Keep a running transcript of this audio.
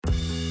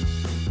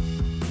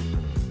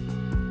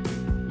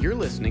You're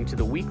listening to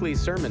the weekly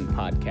sermon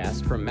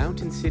podcast from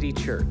Mountain City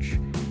Church.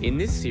 In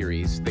this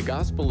series, The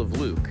Gospel of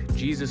Luke,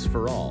 Jesus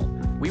for All,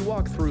 we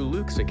walk through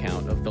Luke's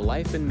account of the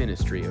life and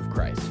ministry of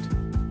Christ.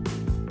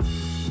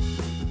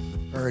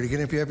 All right, again,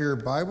 if you have your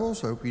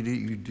Bibles, I hope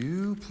you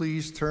do,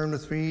 please turn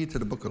with me to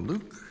the book of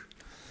Luke.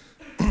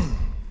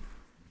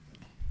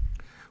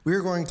 We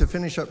are going to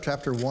finish up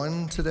chapter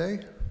 1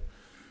 today.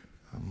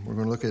 We're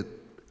going to look at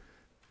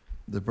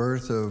the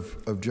birth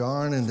of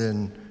John and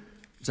then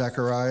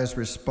Zechariah's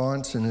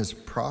response and his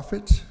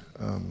prophet.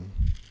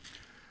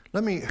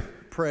 Let me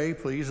pray,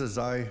 please, as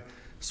I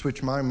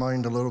switch my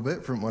mind a little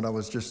bit from what I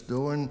was just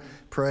doing.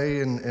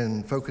 Pray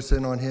and focus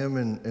in on him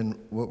and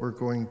what we're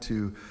going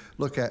to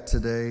look at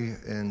today,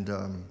 and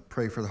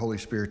pray for the Holy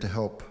Spirit to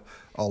help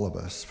all of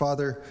us.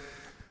 Father,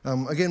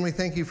 again, we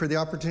thank you for the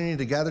opportunity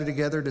to gather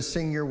together to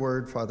sing your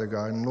word, Father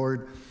God. And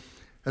Lord,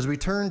 as we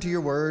turn to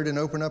your word and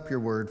open up your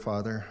word,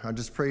 Father, I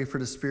just pray for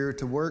the Spirit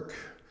to work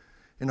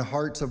in the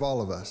hearts of all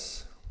of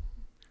us.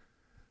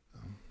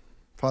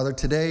 Father,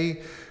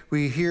 today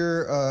we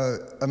hear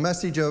a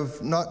message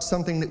of not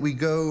something that we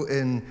go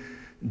and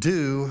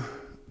do,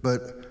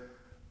 but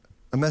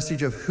a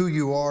message of who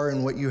you are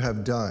and what you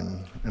have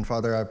done. And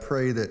Father, I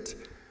pray that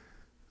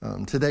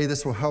today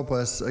this will help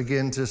us,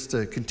 again, just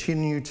to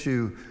continue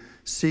to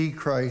see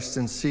Christ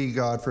and see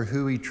God for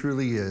who he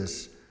truly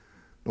is.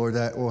 Lord,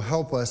 that will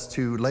help us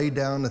to lay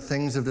down the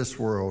things of this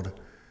world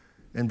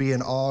and be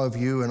in awe of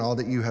you and all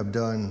that you have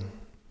done.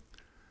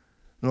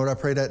 Lord, I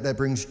pray that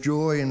brings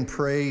joy and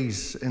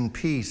praise and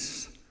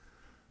peace,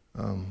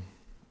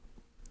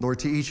 Lord,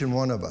 to each and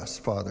one of us,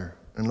 Father.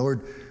 And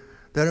Lord,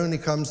 that only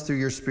comes through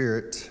your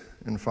Spirit.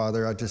 And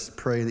Father, I just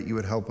pray that you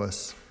would help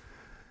us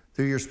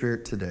through your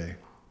Spirit today.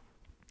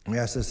 We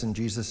ask this in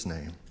Jesus'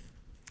 name.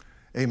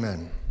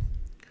 Amen.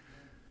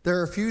 There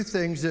are a few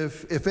things,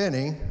 if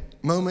any,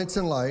 moments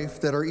in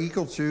life that are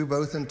equal to,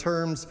 both in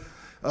terms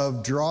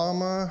of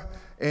drama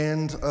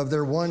and of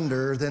their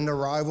wonder, than the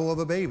arrival of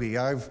a baby.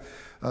 I've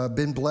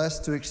been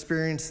blessed to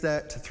experience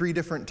that 3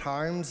 different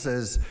times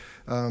as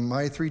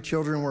my 3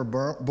 children were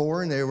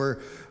born. They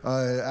were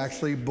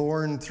actually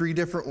born 3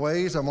 different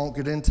ways. I won't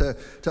get into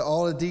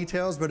all the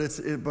details, but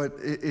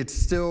it's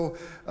still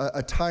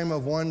a time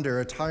of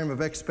wonder, a time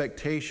of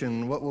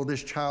expectation. What will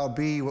this child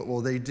be? What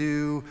will they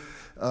do?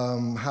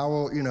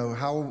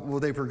 How will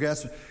they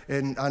progress?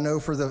 And I know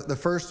for the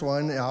first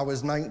one, I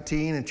was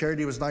 19 and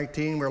Charity was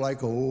 19. We're like,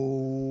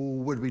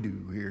 oh, what do we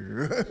do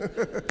here?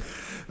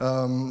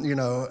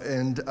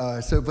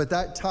 But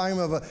that time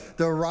of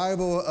the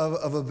arrival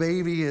of a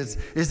baby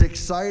is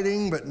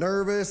exciting, but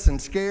nervous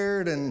and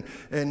scared, and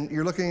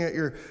you're looking at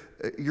your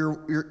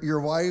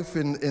wife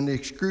and the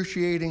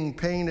excruciating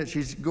pain that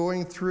she's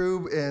going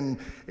through, and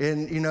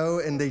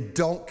they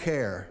don't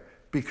care.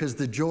 Because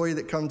the joy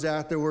that comes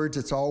afterwards,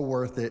 it's all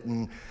worth it.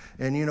 And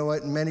you know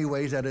what? In many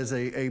ways, that is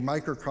a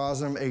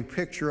microcosm, a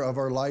picture of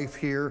our life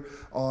here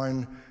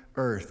on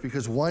earth.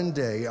 Because one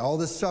day, all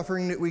the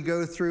suffering that we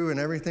go through and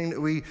everything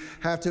that we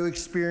have to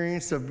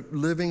experience of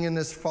living in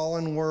this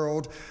fallen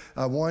world,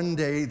 one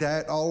day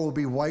that all will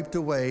be wiped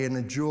away and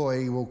the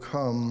joy will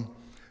come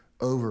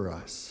over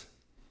us.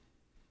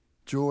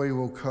 Joy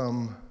will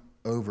come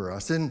over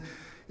us.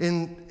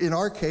 In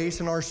our case,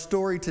 in our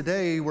story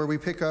today, where we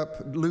pick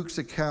up Luke's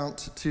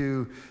account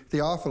to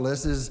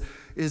Theophilus, is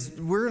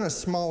we're in a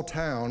small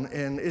town,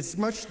 and it's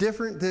much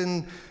different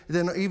than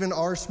even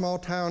our small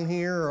town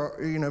here, or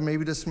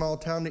maybe the small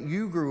town that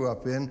you grew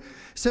up in,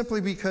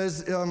 simply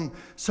because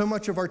so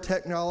much of our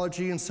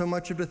technology and so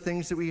much of the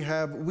things that we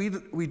have, we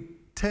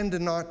tend to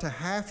not to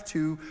have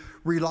to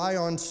rely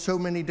on so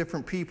many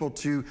different people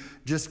to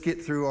just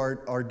get through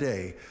our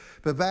day.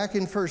 But back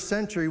in first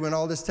century, when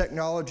all this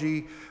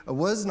technology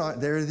was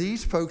not there,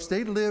 these folks,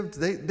 they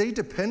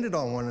depended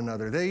on one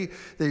another. They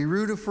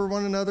rooted for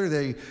one another.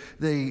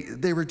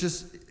 They were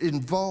just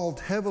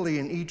involved heavily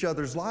in each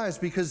other's lives,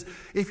 because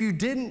if you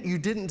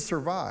didn't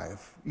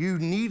survive. You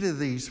needed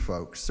these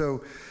folks.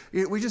 So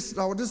I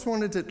just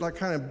wanted to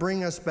kind of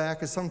bring us back,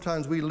 because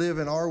sometimes we live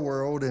in our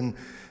world and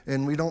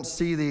we don't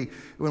see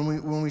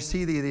when we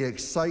see the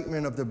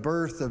excitement of the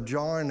birth of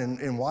John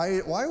and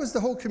why was the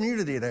whole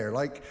community there?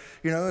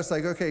 It's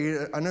like,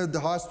 okay, I know the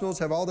hospitals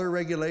have all their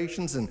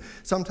regulations, and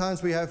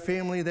sometimes we have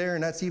family there,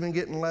 and that's even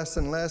getting less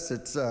and less.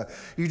 It's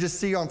you just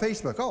see on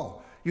Facebook,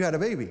 oh, you had a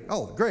baby.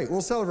 Oh, great,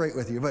 we'll celebrate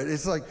with you. But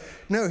it's like,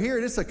 no, here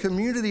it is a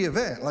community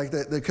event. Like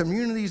the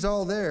community's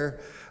all there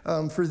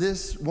for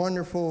this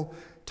wonderful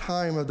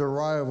time of the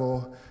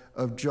arrival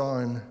of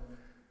John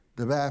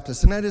the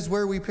Baptist. And that is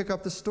where we pick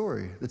up the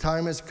story. The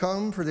time has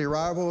come for the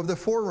arrival of the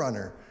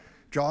forerunner.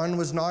 John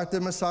was not the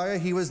Messiah.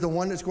 He was the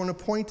one that's going to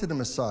point to the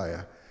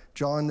Messiah,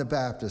 John the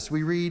Baptist.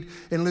 We read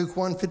in Luke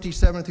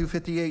 1:57 through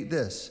 58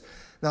 this: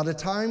 Now the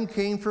time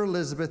came for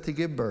Elizabeth to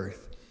give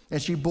birth,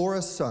 and she bore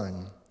a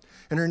son.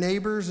 And her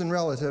neighbors and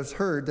relatives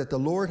heard that the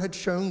Lord had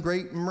shown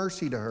great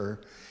mercy to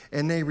her,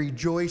 and they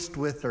rejoiced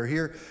with her.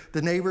 Here,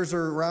 the neighbors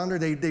are around her.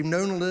 They've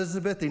known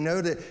Elizabeth. They know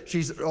that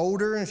she's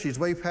older and she's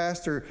way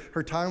past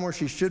her time where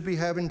she should be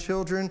having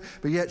children,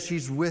 but yet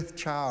she's with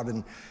child.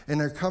 And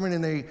they're coming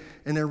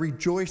and they're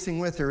rejoicing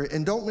with her.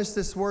 And don't miss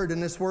this word,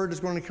 and this word is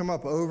going to come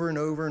up over and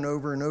over and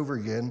over and over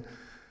again.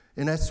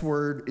 And that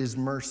word is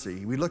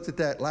mercy. We looked at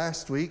that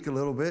last week a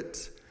little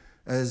bit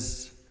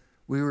as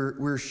we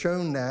were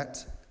shown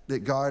that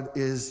God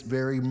is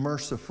very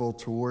merciful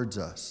towards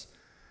us.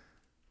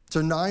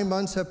 So 9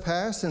 months have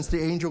passed since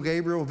the angel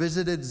Gabriel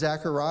visited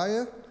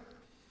Zechariah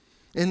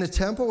in the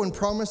temple and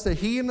promised that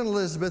he and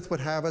Elizabeth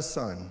would have a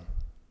son.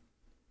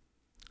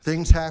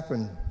 Things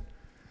happened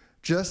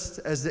just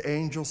as the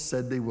angel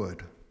said they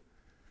would.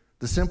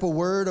 The simple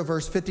word of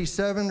verse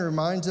 57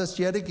 reminds us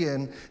yet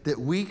again that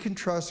we can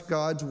trust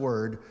God's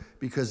word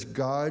because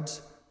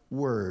God's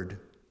word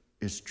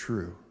is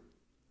true.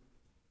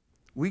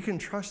 We can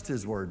trust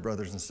his word,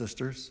 brothers and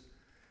sisters,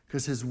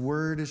 because his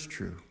word is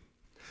true.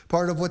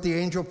 Part of what the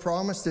angel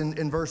promised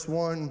in verse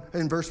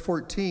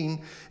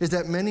 14 is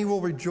that many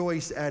will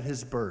rejoice at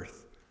his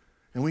birth.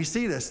 And we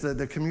see this,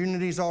 the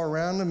communities all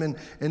around them,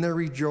 and they're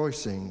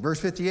rejoicing.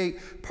 Verse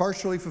 58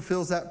 partially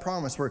fulfills that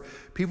promise where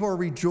people are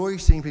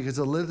rejoicing because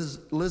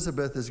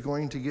Elizabeth is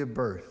going to give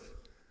birth.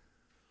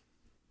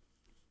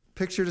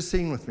 Picture the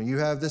scene with me. You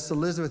have this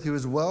Elizabeth who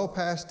is well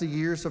past the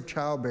years of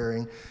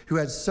childbearing, who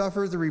had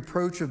suffered the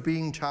reproach of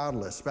being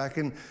childless. Back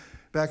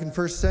in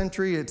first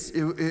century,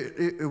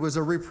 it was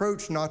a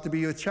reproach not to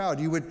be with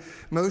child.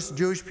 Most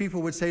Jewish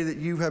people would say that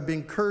you have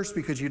been cursed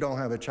because you don't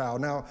have a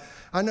child. Now,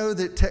 I know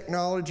that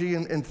technology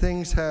and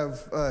things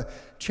have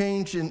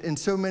changed in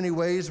so many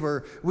ways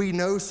where we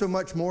know so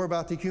much more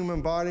about the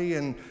human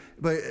body.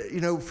 But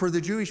for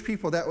the Jewish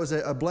people, that was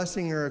a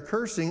blessing or a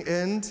cursing.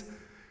 And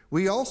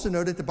we also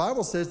know that the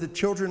Bible says that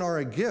children are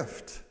a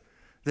gift,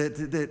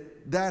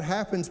 that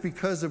happens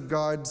because of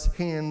God's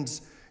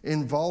hands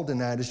involved in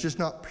that. It's just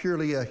not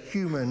purely a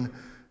human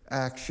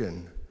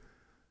action.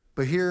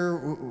 But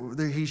here,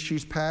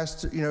 she's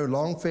past,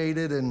 long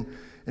faded, and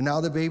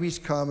now the baby's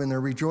come, and they're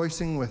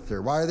rejoicing with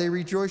her. Why are they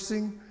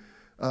rejoicing?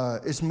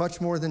 It's much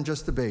more than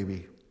just the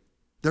baby.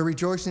 They're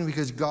rejoicing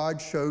because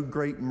God showed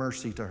great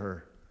mercy to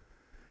her.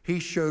 He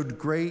showed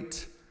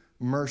great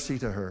mercy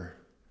to her.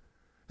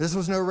 This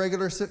was no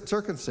regular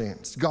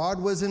circumstance. God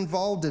was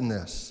involved in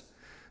this.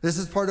 This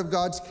is part of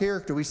God's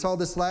character. We saw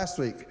this last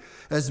week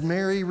as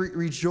Mary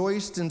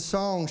rejoiced in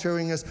song,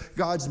 showing us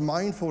God's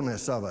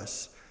mindfulness of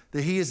us,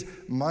 that he is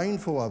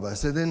mindful of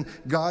us. And then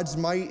God's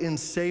might in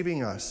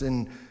saving us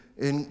and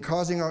in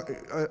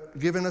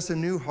giving us a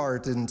new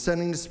heart and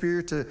sending the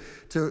Spirit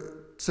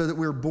so that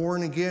we're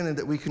born again and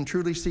that we can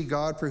truly see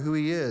God for who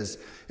he is.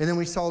 And then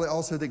we saw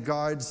also that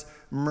God's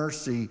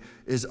mercy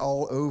is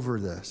all over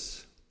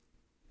this.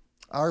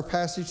 Our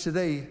passage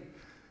today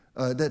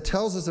that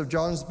tells us of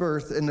John's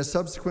birth and the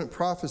subsequent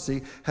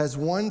prophecy has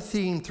one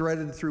theme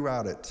threaded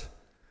throughout it,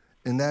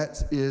 and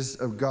that is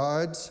of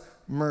God's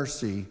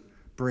mercy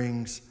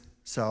brings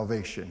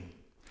salvation.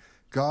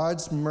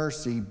 God's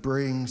mercy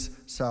brings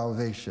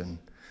salvation.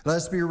 Let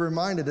us be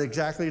reminded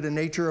exactly the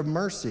nature of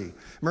mercy.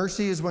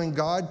 Mercy is when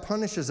God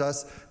punishes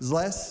us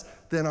less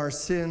than our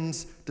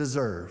sins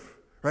deserve.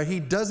 Right? He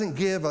doesn't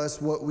give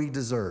us what we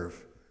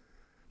deserve.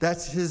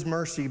 That's his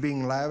mercy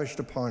being lavished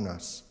upon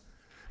us.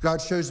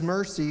 God shows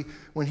mercy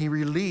when he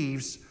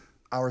relieves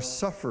our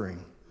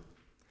suffering.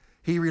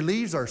 He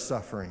relieves our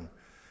suffering.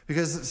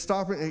 Because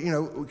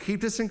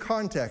keep this in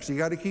context. You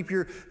got to keep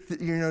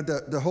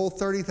the whole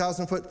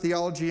 30,000-foot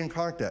theology in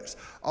context.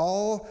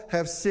 All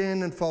have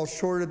sinned and fall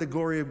short of the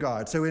glory of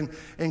God. So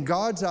in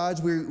God's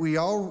eyes, we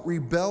all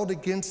rebelled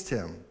against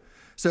him.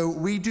 So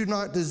we do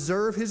not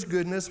deserve his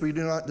goodness. We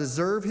do not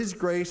deserve his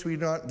grace. We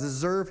do not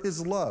deserve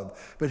his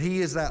love. But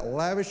he is that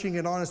lavishing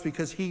it on us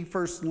because he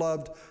first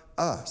loved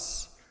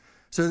us.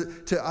 So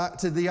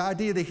to the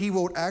idea that he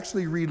will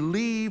actually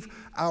relieve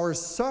our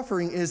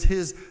suffering is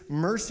his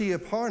mercy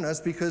upon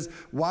us, because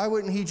why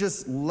wouldn't he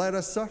just let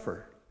us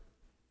suffer?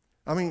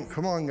 I mean,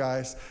 come on,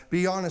 guys.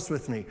 Be honest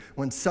with me.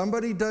 When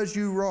somebody does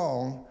you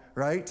wrong,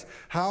 right?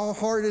 How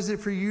hard is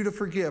it for you to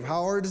forgive?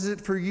 How hard is it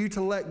for you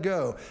to let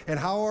go? And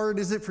how hard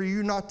is it for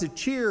you not to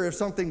cheer if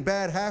something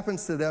bad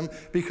happens to them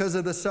because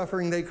of the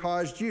suffering they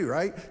caused you,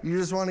 right? You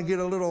just want to get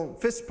a little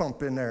fist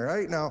pump in there,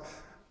 right? Now,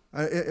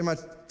 am I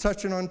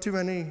touching on too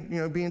many,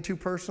 being too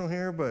personal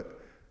here?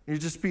 But you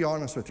just be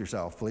honest with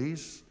yourself,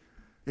 please.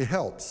 It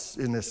helps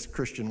in this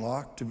Christian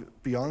walk to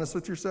be honest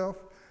with yourself.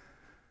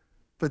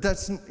 But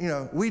that's,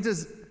 we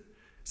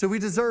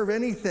deserve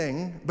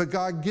anything, but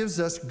God gives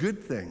us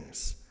good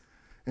things.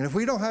 And if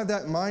we don't have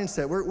that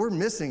mindset, we're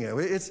missing it.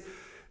 It's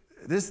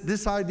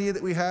this idea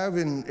that we have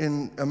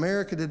in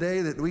America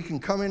today that we can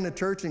come into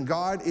church and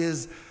God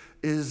is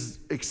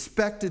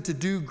expected to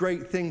do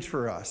great things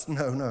for us.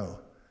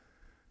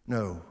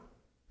 No.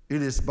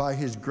 It is by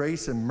his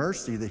grace and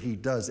mercy that he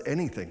does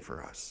anything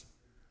for us.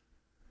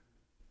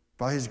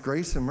 By his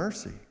grace and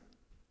mercy.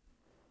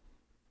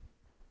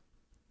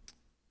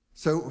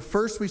 So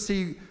first we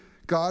see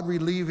God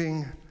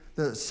relieving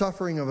the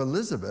suffering of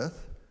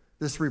Elizabeth.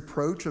 this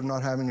reproach of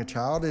not having a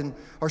child. And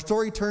our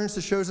story turns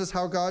to shows us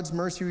how God's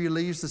mercy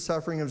relieves the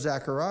suffering of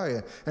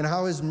Zechariah and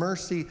how his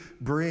mercy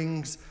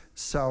brings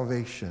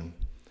salvation.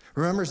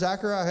 Remember,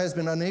 Zechariah has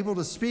been unable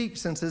to speak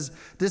since his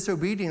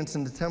disobedience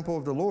in the temple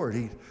of the Lord.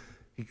 He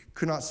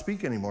could not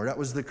speak anymore. That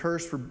was the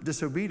curse for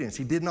disobedience.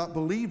 He did not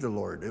believe the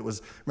Lord. It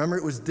was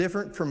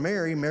different from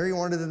Mary. Mary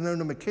wanted to know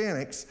the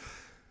mechanics,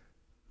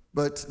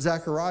 but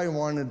Zechariah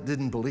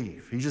didn't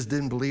believe. He just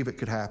didn't believe it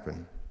could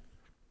happen.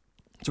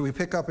 So we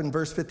pick up in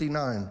verse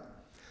 59.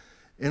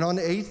 And on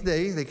the 8th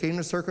day, they came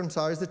to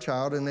circumcise the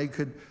child, and they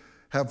could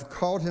have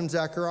called him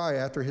Zechariah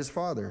after his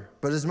father.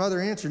 But his mother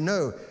answered,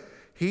 "No,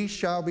 he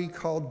shall be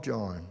called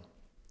John."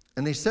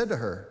 And they said to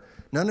her,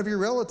 "None of your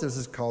relatives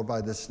is called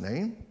by this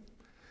name."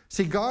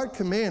 See, God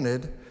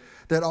commanded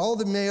that all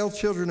the male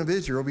children of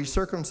Israel be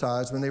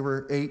circumcised when they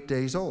were 8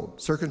 days old.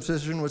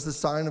 Circumcision was the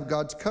sign of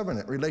God's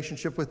covenant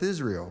relationship with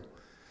Israel.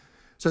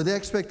 So the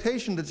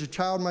expectation that the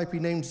child might be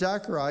named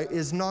Zechariah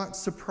is not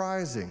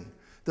surprising.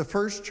 The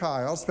first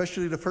child,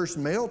 especially the first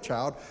male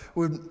child,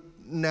 would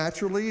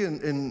naturally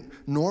and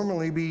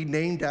normally be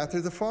named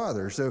after the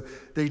father. So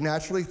they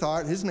naturally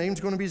thought his name's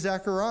going to be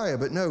Zechariah.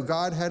 But no,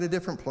 God had a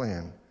different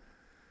plan,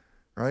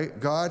 right?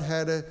 God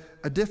had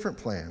a different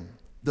plan.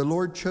 The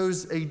Lord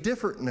chose a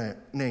different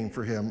name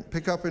for him.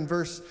 Pick up in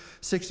verse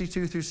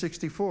 62 through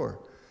 64.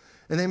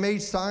 And they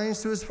made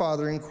signs to his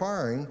father,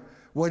 inquiring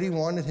what he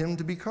wanted him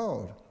to be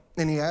called.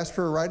 And he asked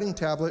for a writing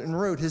tablet and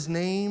wrote, "His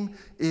name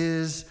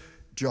is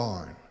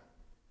John."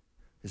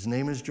 His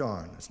name is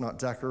John. It's not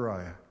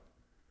Zechariah.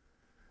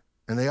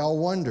 And they all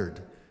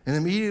wondered. And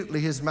immediately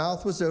his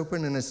mouth was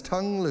open and his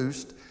tongue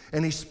loosed,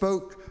 and he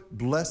spoke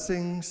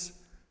blessings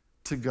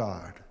to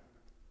God.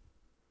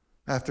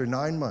 After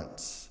 9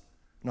 months,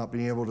 not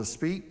being able to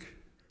speak.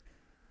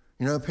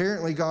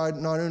 Apparently God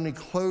not only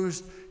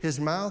closed his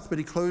mouth, but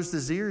he closed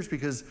his ears,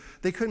 because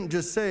they couldn't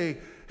just say,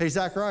 "Hey,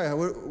 Zechariah,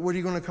 what are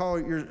you going to call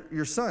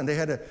your son?" They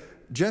had to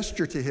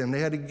gesture to him. They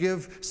had to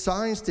give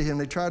signs to him.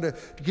 They tried to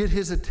get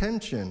his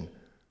attention.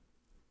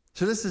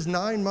 So this is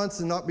 9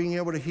 months of not being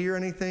able to hear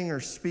anything or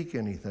speak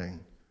anything.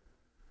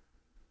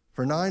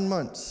 For 9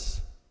 months,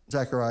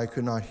 Zechariah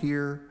could not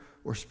hear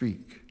or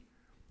speak.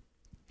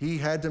 He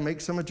had to make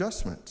some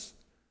adjustments,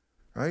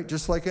 right?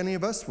 Just like any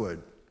of us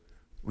would.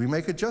 We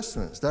make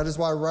adjustments. That is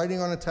why writing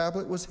on a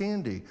tablet was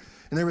handy.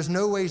 And there was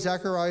no way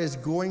Zechariah is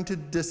going to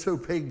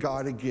disobey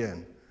God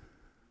again,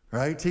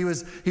 right? He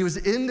was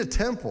in the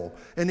temple,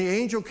 and the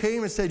angel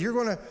came and said, "You're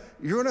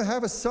gonna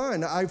have a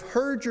son. I've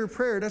heard your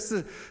prayer."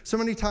 So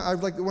many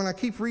times, when I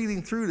keep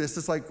reading through this,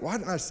 it's like, why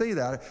didn't I say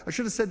that? I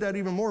should have said that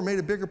even more, made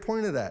a bigger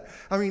point of that.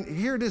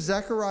 Here it is,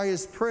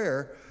 Zechariah's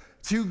prayer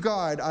to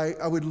God.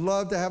 I would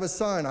love to have a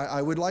son.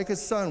 I would like a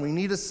son. We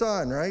need a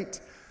son, right?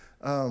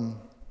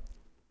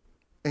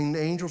 And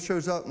the angel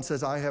shows up and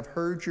says, "I have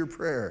heard your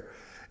prayer,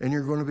 and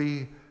you're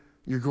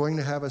going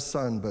to have a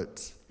son."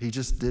 But he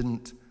just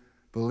didn't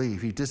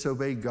believe. He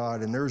disobeyed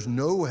God, and there's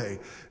no way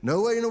in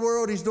the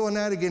world he's doing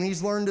that again.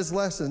 He's learned his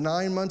lesson.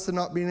 9 months of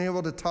not being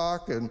able to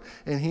talk and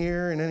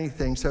hear and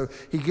anything. So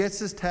he gets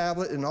his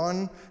tablet, and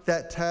on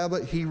that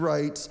tablet he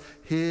writes,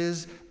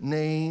 "His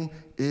name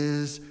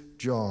is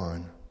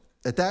John."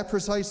 At that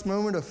precise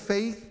moment of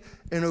faith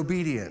and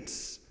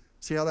obedience,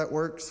 see how that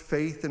works?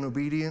 Faith and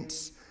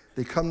obedience.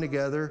 They come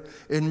together.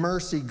 In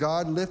mercy,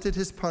 God lifted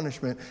his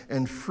punishment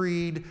and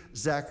freed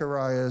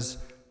Zechariah's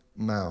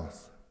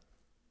mouth.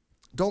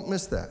 Don't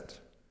miss that.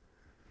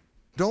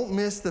 Don't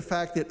miss the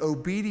fact that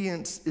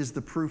obedience is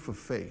the proof of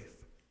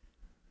faith.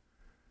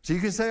 So you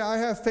can say, "I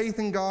have faith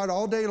in God"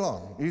 all day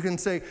long. You can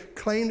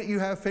claim that you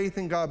have faith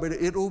in God, but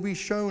it will be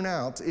shown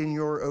out in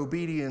your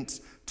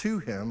obedience to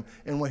him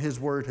and what his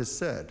word has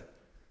said.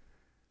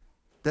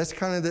 That's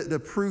kind of the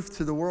proof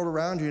to the world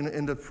around you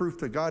and the proof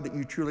to God that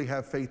you truly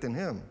have faith in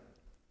him.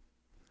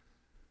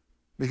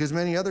 Because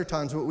many other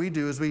times what we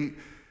do is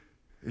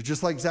it's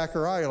just like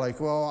Zechariah,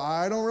 well,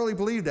 I don't really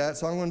believe that,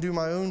 so I'm going to do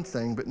my own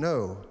thing. But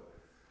no.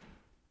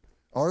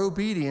 Our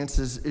obedience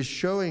is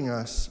showing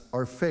us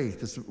our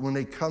faith. It's when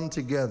they come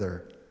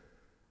together.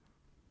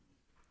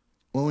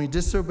 When we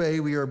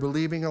disobey, we are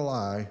believing a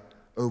lie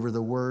over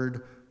the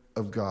word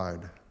of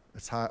God.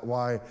 That's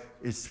why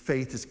his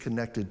faith is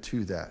connected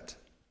to that.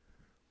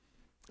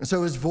 And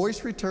so his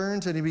voice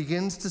returns and he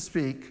begins to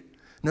speak.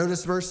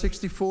 Notice verse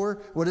 64.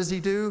 What does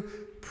he do?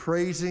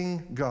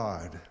 Praising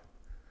God.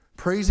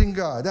 Praising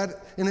God.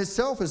 That in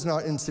itself is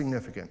not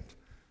insignificant.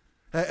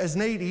 As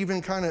Nate even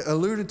kind of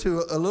alluded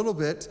to a little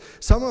bit,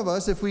 some of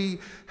us, if we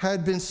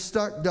had been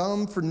stuck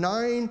dumb for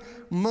 9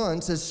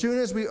 months, as soon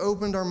as we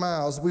opened our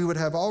mouths, we would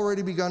have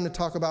already begun to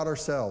talk about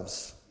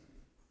ourselves.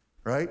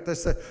 Right?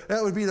 That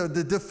would be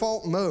the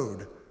default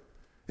mode,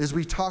 is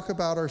we talk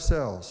about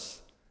ourselves.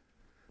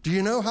 Do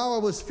you know how I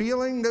was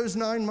feeling those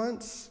 9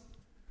 months?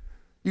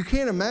 You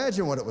can't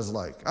imagine what it was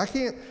like. I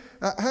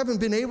haven't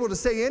been able to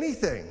say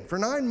anything for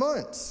 9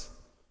 months.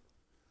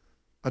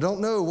 I don't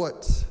know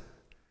what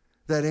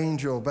that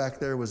angel back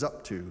there was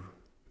up to.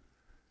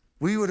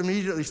 We would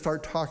immediately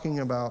start talking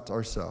about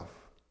ourselves.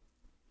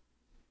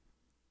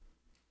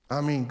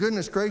 I mean,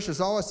 goodness gracious,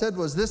 all I said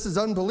was, this is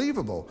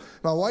unbelievable.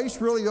 My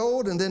wife's really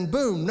old, and then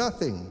boom,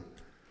 nothing.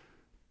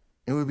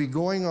 It would be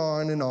going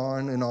on and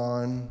on and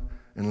on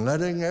and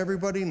letting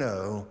everybody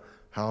know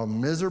how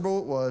miserable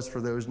it was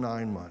for those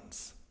 9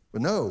 months.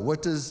 But no,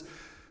 what does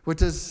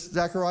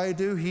Zechariah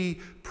do?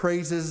 He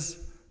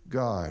praises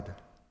God.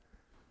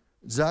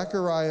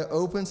 Zechariah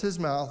opens his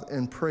mouth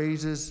and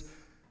praises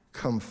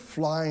come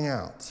flying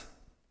out.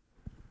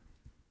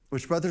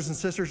 Which, brothers and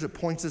sisters, it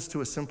points us to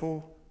a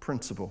simple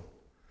principle.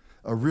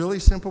 A really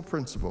simple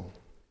principle.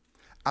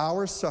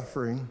 Our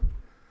suffering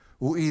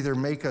will either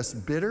make us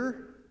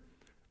bitter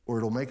or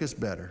it'll make us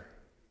better.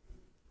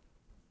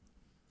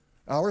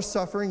 Our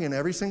suffering, and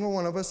every single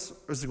one of us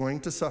is going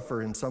to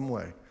suffer in some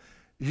way.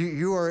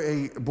 You are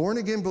a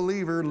born-again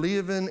believer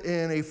living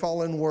in a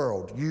fallen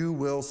world. You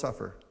will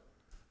suffer.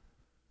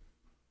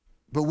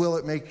 But will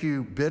it make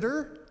you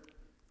bitter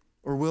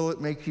or will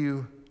it make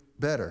you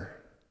better?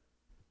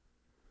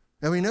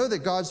 And we know that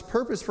God's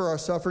purpose for our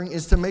suffering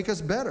is to make us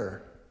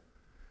better.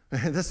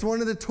 That's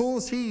one of the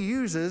tools he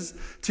uses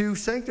to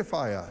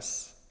sanctify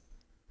us.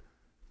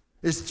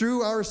 It's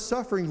through our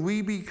suffering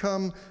we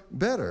become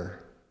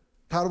better.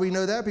 How do we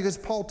know that? Because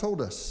Paul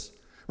told us.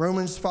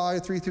 Romans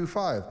 5,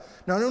 3-5.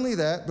 Not only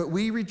that, but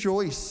we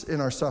rejoice in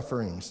our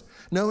sufferings,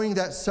 knowing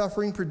that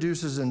suffering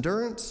produces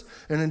endurance,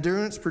 and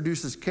endurance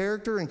produces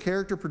character, and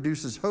character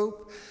produces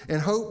hope,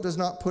 and hope does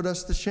not put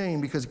us to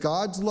shame, because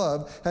God's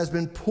love has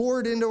been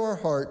poured into our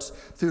hearts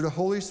through the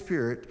Holy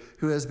Spirit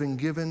who has been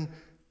given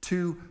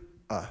to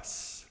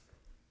us.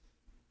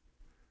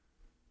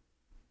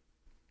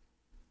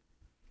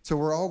 So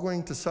we're all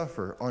going to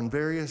suffer on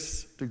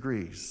various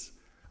degrees.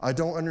 I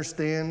don't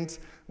understand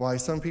why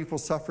some people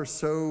suffer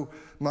so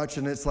much,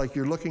 and it's like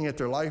you're looking at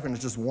their life and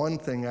it's just one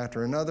thing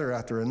after another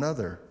after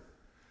another.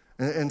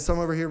 And some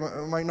over here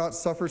might not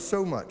suffer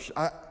so much.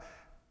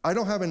 I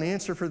don't have an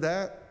answer for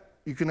that.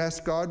 You can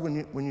ask God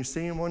when you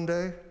see him one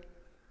day.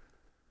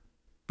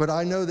 But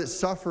I know that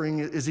suffering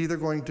is either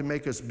going to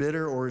make us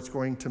bitter or it's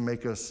going to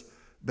make us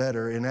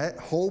better. And that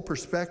whole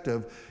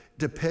perspective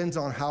depends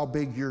on how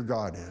big your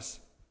God is.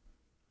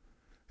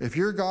 If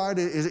your God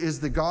is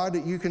the God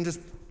that you can just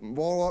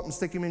wall up and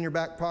stick him in your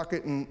back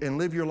pocket and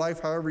live your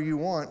life however you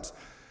want,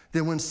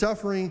 then when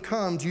suffering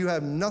comes, you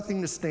have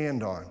nothing to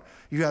stand on.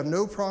 You have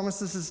no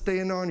promises to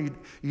stand on.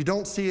 You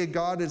don't see a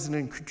God that's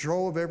in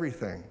control of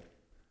everything.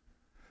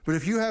 But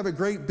if you have a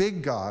great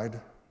big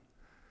God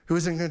who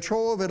is in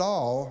control of it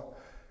all,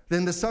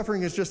 then the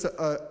suffering is just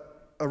a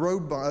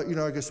road bump,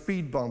 like a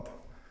speed bump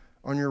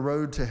on your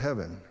road to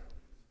heaven.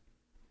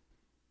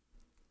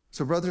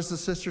 So, brothers and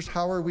sisters,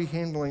 how are we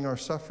handling our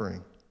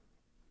suffering?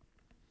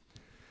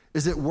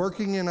 Is it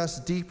working in us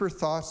deeper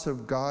thoughts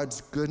of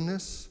God's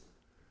goodness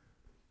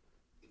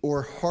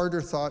or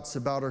harder thoughts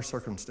about our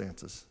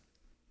circumstances?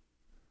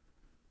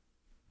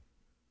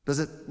 Does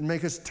it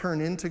make us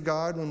turn into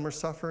God when we're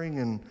suffering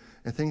and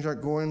things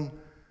aren't going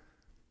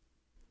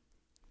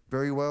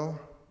very well?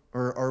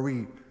 Or are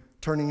we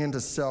turning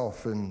into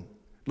self and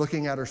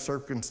looking at our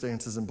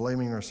circumstances and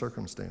blaming our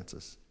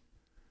circumstances?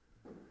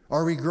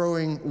 Are we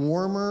growing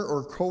warmer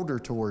or colder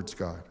towards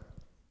God?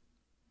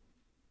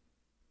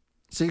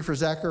 See, for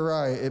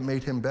Zechariah, it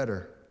made him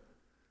better.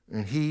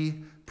 And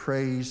he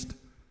praised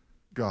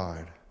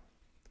God.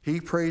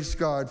 He praised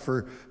God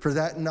for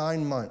that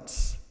 9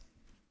 months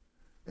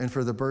and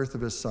for the birth of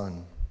his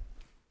son.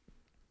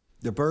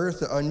 The birth,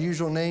 the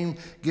unusual name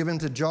given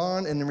to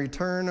John, and the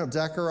return of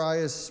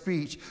Zechariah's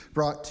speech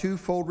brought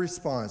twofold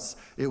response.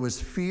 It was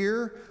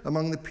fear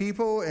among the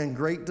people and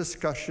great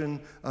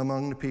discussion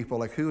among the people.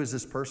 Like, who is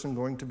this person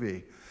going to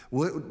be?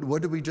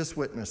 What did we just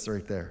witness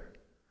right there?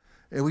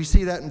 And we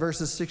see that in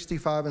verses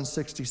 65 and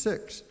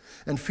 66.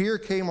 And fear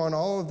came on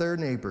all of their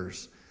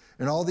neighbors.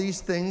 And all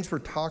these things were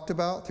talked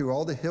about through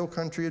all the hill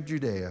country of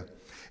Judea.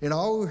 And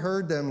all who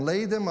heard them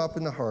laid them up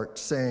in the heart,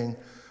 saying,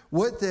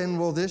 "What then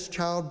will this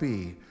child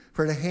be?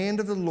 For the hand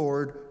of the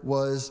Lord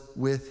was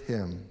with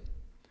him."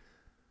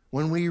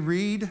 When we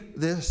read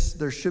this,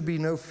 there should be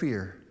no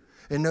fear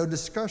and no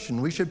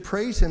discussion. We should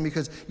praise him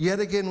because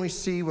yet again we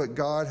see what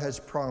God has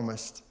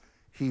promised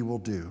he will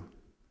do.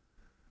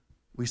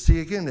 We see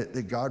again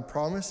that God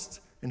promised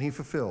and he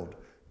fulfilled.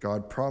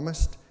 God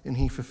promised and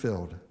he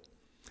fulfilled.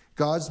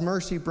 God's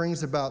mercy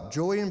brings about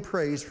joy and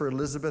praise for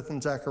Elizabeth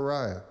and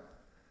Zechariah.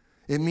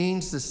 It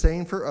means the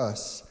same for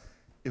us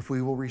if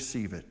we will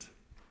receive it.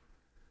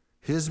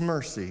 His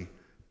mercy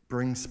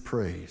brings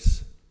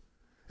praise.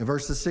 In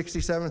verses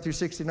 67 through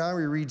 69,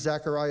 we read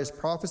Zechariah's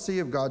prophecy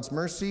of God's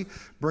mercy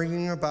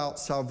bringing about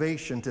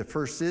salvation to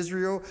first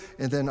Israel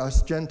and then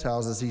us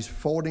Gentiles as he's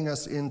folding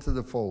us into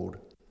the fold.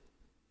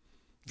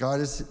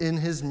 God is in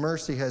his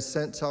mercy has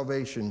sent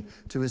salvation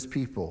to his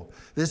people.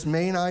 This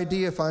main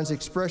idea finds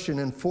expression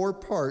in 4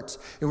 parts,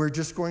 and we're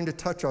just going to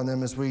touch on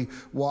them as we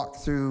walk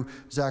through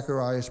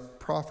Zechariah's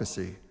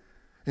prophecy.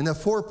 And the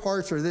 4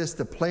 parts are this: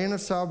 the plan of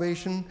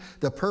salvation,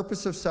 the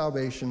purpose of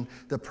salvation,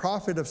 the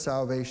profit of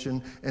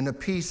salvation, and the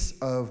peace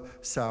of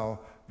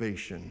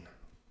salvation.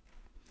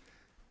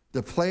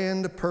 The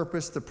plan, the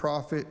purpose, the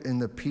profit,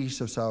 and the peace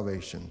of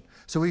salvation.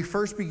 So we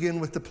first begin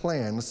with the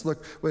plan. Let's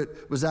look what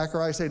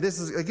Zechariah say. This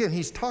is, again,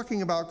 he's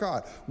talking about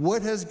God.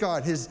 What has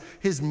God,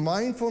 his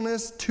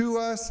mindfulness to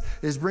us,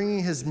 is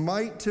bringing his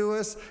might to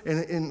us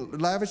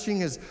and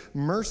lavishing his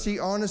mercy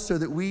on us so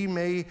that we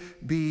may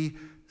be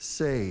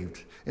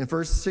saved. In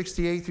verses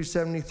 68 through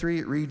 73,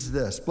 it reads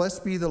this: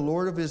 Blessed be the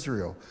Lord of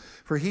Israel,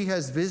 for he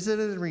has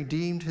visited and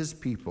redeemed his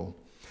people,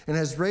 and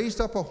has raised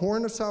up a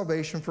horn of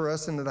salvation for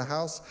us into the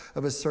house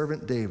of his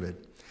servant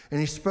David. And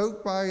he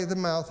spoke by the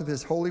mouth of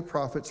his holy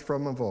prophets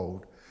from of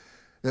old,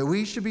 that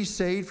we should be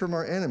saved from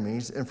our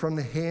enemies and from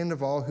the hand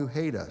of all who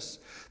hate us,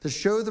 to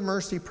show the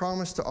mercy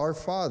promised to our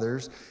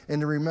fathers,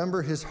 and to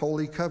remember his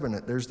holy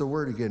covenant. There's the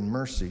word again,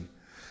 mercy.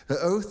 The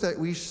oath that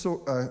we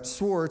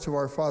swore to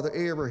our father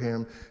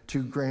Abraham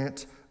to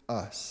grant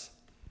us.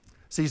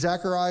 See,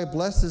 Zechariah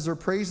blesses or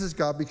praises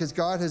God because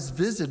God has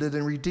visited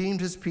and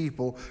redeemed his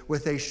people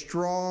with a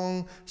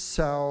strong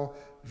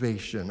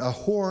salvation. A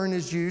horn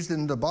is used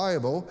in the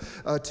Bible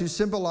to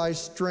symbolize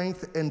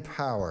strength and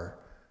power.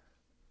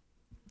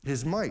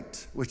 His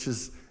might, which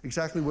is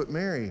exactly what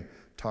Mary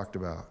talked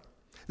about.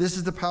 This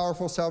is the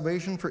powerful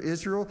salvation for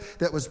Israel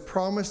that was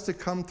promised to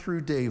come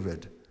through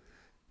David,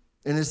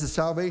 and is the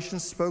salvation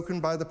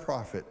spoken by the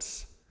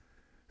prophets,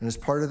 and is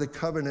part of the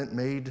covenant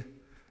made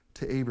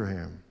to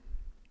Abraham.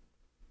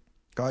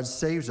 God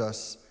saves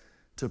us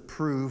to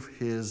prove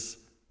his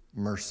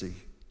mercy.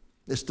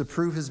 It's to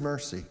prove his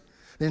mercy.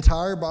 The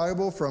entire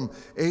Bible, from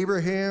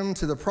Abraham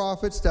to the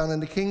prophets down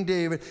into King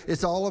David,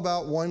 it's all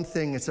about one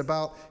thing. It's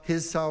about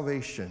his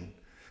salvation.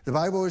 The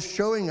Bible is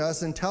showing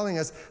us and telling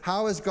us,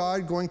 how is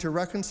God going to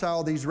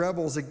reconcile these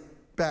rebels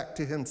back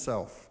to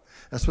himself?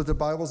 That's what the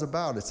Bible's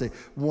about. It's a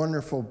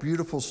wonderful,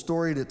 beautiful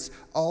story that's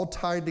all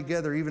tied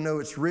together, even though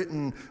it's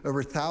written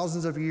over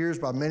thousands of years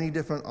by many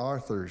different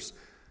authors.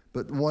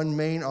 But one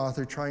main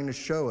author trying to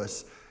show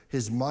us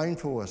his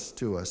mindfulness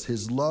to us,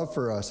 his love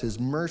for us, his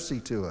mercy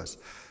to us.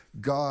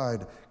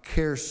 God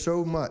cares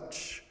so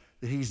much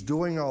that he's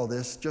doing all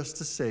this just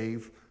to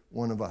save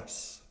one of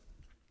us.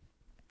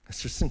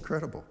 It's just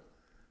incredible.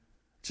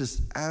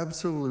 Just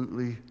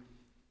absolutely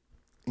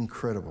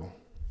incredible.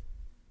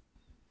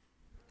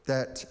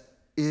 That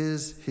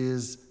is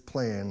his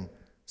plan,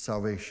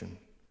 salvation.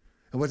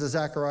 And what does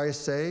Zechariah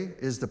say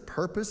is the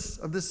purpose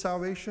of this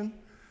salvation?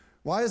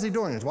 Why is he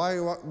doing this?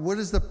 What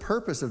is the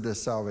purpose of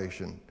this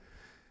salvation?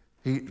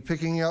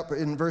 Picking up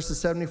in verses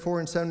 74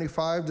 and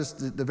 75,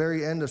 just the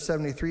very end of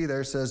 73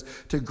 there says,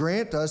 to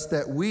grant us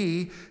that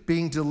we,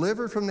 being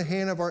delivered from the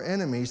hand of our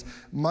enemies,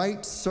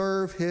 might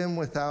serve him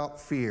without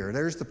fear.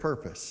 There's the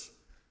purpose.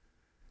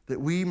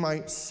 That we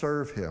might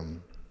serve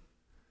him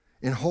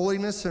in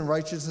holiness and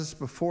righteousness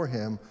before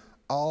him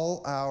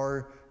all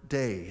our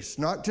days.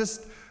 Not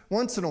just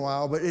once in a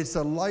while, but it's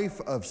a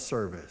life of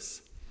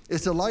service.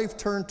 It's a life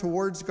turned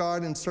towards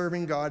God and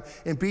serving God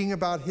and being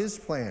about his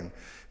plan.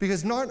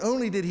 Because not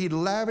only did he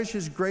lavish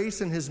his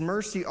grace and his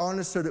mercy on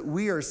us so that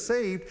we are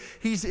saved,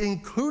 he's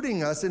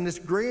including us in this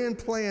grand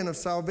plan of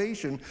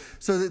salvation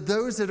so that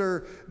those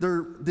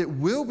that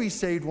will be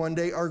saved one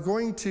day are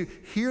going to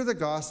hear the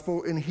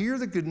gospel and hear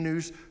the good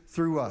news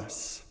through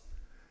us.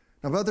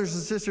 Now, brothers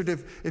and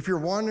sisters, if you're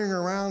wandering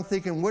around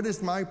thinking, what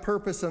is my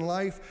purpose in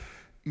life?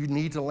 You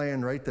need to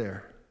land right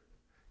there.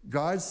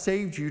 God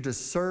saved you to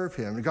serve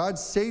him. God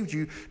saved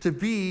you to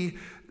be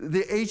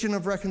the agent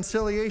of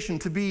reconciliation,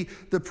 to be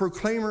the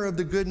proclaimer of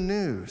the good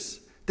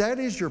news. That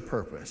is your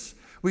purpose.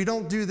 We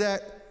don't do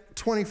that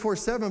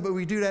 24/7, but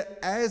we do that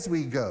as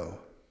we go.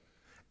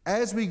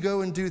 As we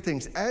go and do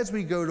things, as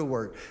we go to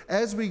work,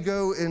 as we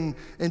go and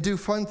do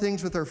fun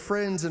things with our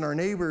friends and our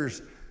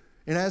neighbors,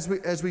 and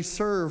as we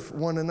serve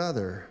one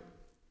another.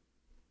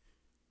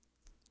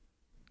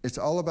 It's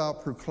all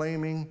about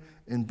proclaiming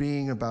and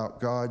being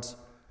about God's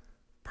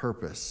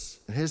purpose.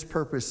 And his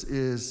purpose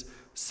is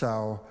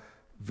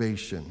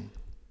salvation.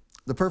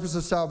 The purpose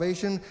of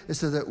salvation is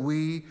so that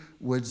we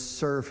would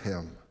serve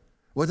him.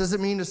 What does it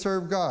mean to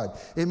serve God?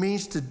 It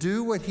means to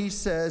do what he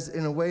says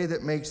in a way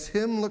that makes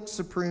him look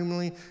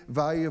supremely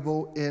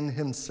valuable in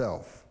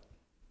himself.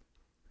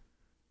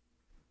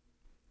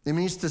 It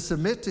means to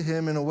submit to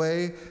him in a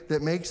way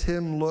that makes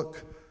him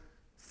look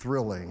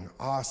thrilling,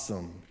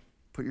 awesome.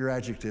 Put your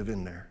adjective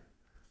in there.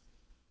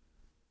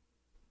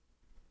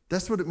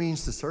 That's what it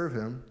means to serve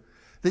him.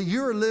 That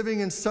you are living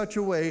in such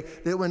a way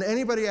that when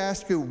anybody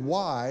asks you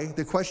why,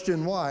 the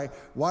question why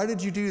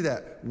did you do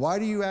that? Why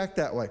do you act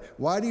that way?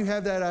 Why do you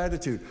have that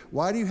attitude?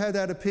 Why do you have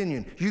that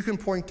opinion? You can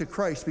point to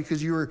Christ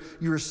because you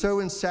are so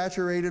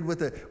insaturated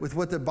with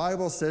what the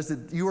Bible says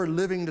that you are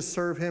living to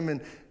serve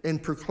him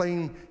and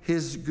proclaim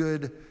his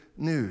good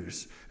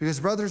news. Because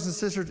brothers and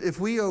sisters, if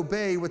we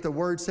obey what the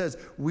word says,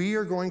 we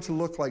are going to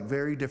look like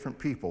very different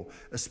people,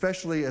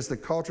 especially as the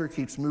culture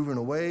keeps moving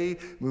away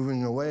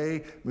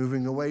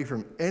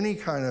from any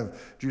kind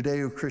of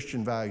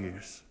Judeo-Christian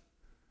values.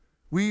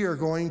 We are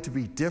going to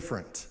be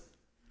different.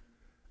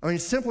 I mean,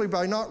 simply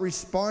by not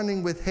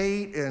responding with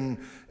hate and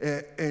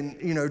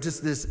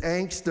just this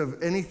angst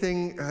of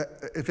anything,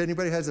 if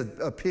anybody has an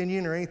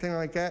opinion or anything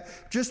like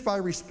that, just by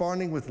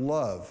responding with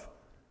love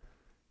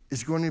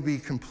is going to be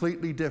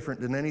completely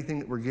different than anything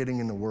that we're getting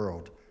in the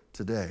world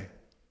today.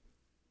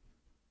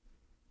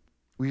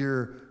 We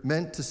are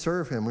meant to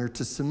serve him. We're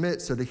to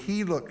submit so that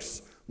he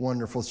looks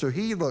wonderful, so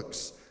he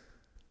looks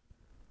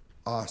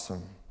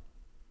awesome.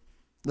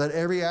 Let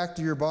every act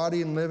of your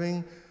body and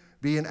living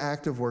be an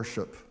act of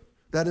worship.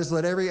 That is,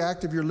 let every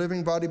act of your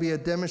living body be a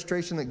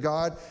demonstration that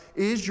God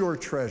is your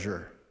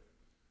treasure,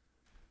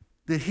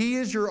 that he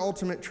is your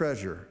ultimate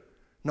treasure.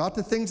 Not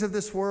the things of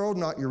this world,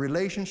 not your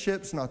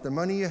relationships, not the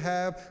money you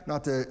have,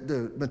 not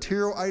the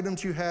material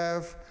items you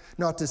have,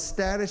 not the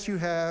status you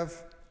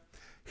have.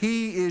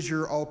 He is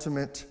your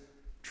ultimate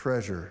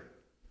treasure.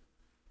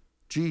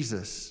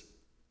 Jesus,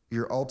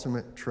 your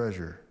ultimate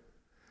treasure.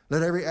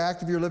 Let every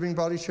act of your living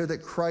body show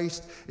that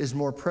Christ is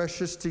more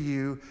precious to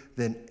you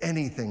than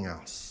anything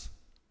else.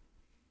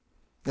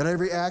 Let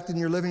every act in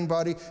your living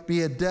body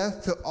be a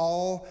death to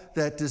all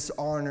that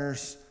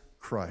dishonors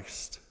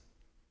Christ.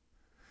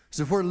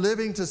 So if we're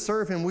living to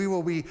serve him, we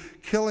will be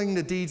killing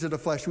the deeds of the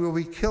flesh. We will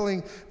be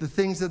killing the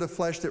things of the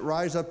flesh that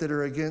rise up that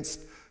are against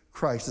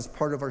Christ as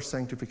part of our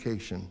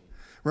sanctification.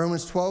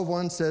 Romans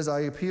 12:1 says,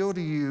 I appeal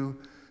to you,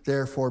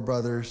 therefore,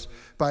 brothers,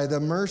 by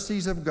the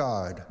mercies of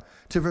God,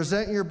 to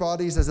present your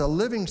bodies as a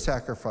living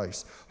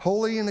sacrifice,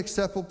 holy and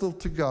acceptable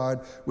to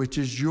God, which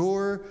is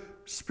your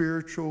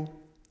spiritual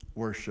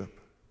worship.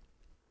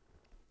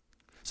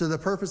 So the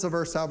purpose of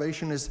our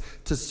salvation is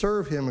to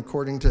serve him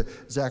according to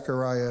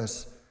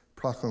Zechariah's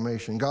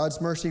proclamation. God's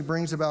mercy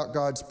brings about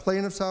God's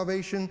plan of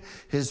salvation,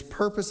 his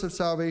purpose of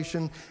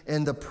salvation,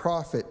 and the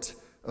profit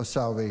of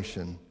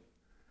salvation.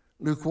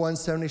 Luke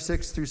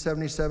 1:76 through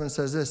 77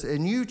 says this,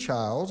 and you,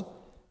 child,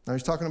 now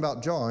he's talking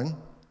about John,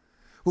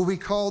 will be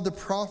called the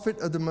prophet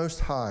of the Most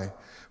High,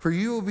 for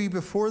you will be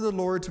before the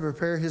Lord to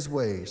prepare his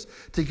ways,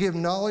 to give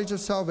knowledge of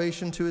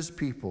salvation to his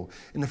people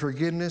and the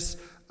forgiveness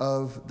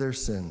of their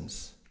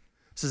sins.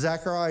 So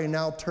Zechariah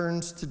now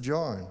turns to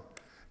John.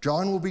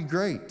 John will be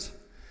great.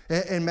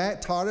 And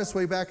Matt taught us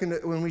way back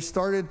when we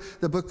started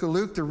the book of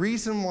Luke, the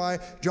reason why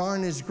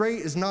John is great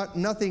is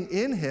nothing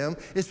in him.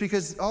 It's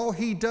because all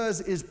he does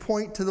is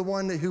point to the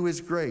one who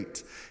is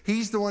great.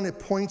 He's the one that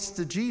points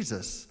to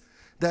Jesus.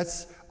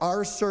 That's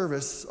our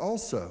service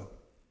also.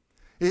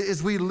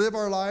 Is we live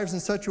our lives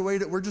in such a way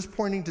that we're just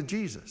pointing to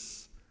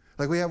Jesus.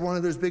 Like we have one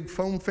of those big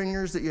foam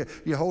fingers that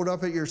you hold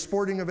up at your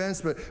sporting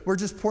events, but we're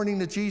just pointing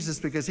to Jesus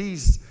because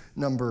he's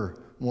number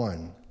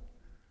one.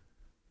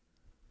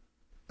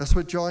 That's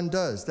what John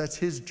does. That's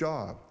his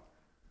job,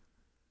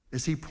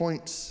 is he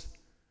points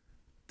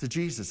to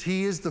Jesus.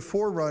 He is the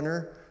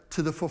forerunner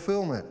to the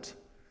fulfillment.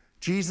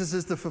 Jesus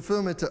is the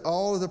fulfillment to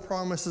all of the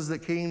promises that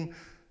came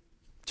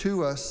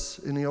to us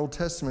in the Old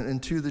Testament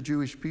and to the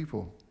Jewish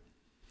people.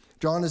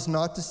 John is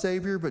not the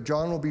Savior, but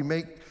John will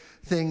make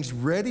things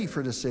ready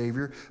for the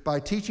Savior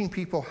by teaching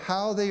people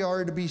how they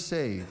are to be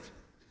saved.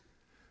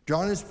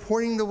 John is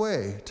pointing the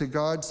way to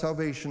God's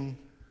salvation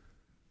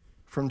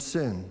from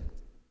sin.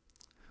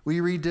 We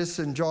read this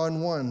in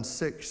John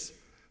 1:6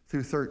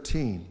 through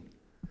 13.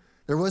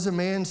 There was a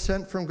man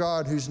sent from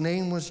God whose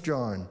name was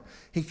John.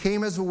 He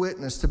came as a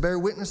witness to bear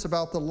witness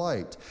about the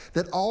light,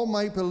 that all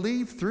might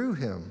believe through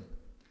him.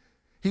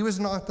 He was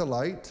not the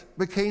light,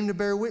 but came to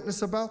bear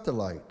witness about the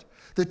light.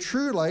 The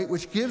true light,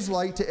 which gives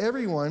light to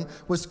everyone,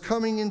 was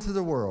coming into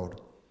the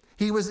world.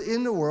 He was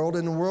in the world,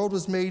 and the world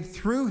was made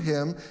through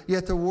him,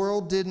 yet the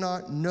world did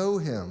not know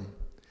him.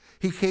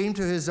 He came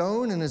to his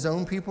own, and his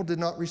own people did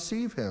not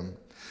receive him.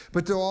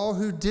 But to all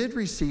who did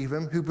receive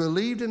him, who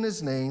believed in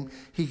his name,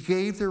 he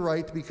gave the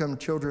right to become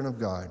children of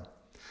God,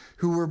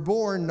 who were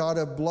born not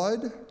of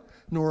blood,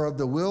 nor of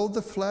the will of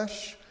the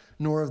flesh,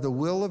 nor of the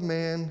will of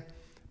man,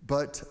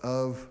 but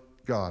of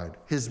God.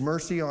 His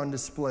mercy on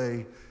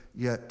display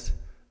yet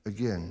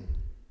again.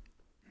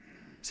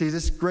 See,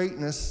 this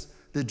greatness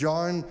that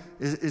John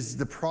is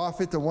the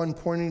prophet, the one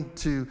pointing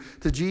to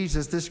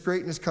Jesus, this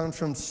greatness comes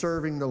from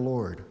serving the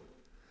Lord,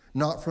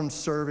 not from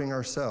serving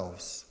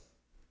ourselves.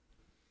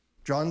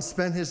 John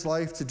spent his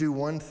life to do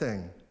one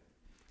thing.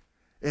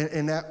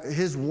 And that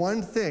his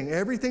one thing,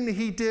 everything that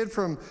he did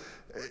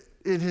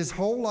in his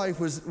whole life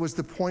was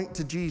to point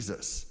to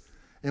Jesus.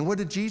 And what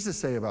did Jesus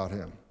say about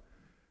him?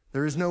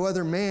 There is no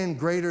other man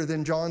greater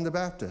than John the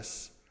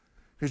Baptist.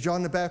 Because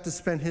John the Baptist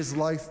spent his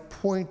life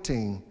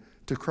pointing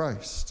to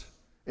Christ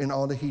in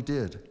all that he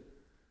did.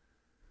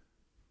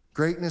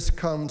 Greatness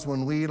comes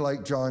when we,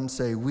 like John,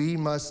 say, we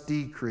must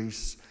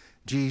decrease,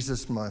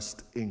 Jesus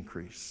must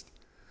increase.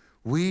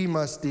 We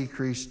must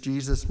decrease,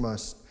 Jesus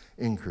must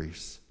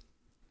increase.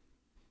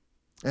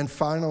 And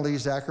finally,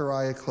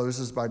 Zechariah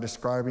closes by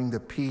describing the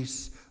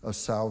peace of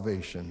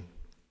salvation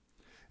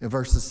in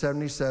verses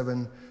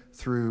 77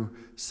 through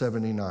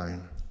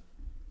 79.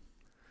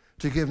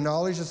 To give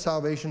knowledge of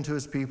salvation to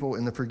his people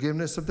and the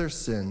forgiveness of their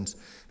sins,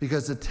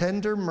 because the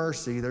tender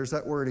mercy, there's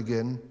that word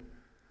again,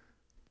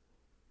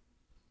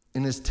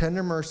 in his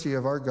tender mercy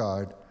of our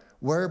God,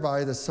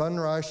 whereby the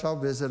sunrise shall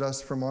visit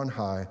us from on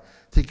high,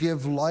 to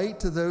give light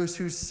to those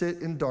who sit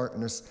in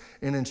darkness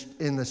and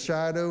in the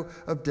shadow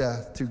of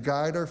death, to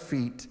guide our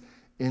feet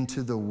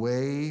into the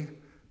way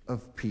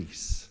of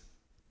peace.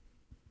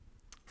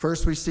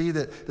 First, we see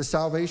that the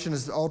salvation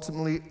is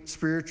ultimately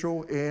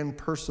spiritual and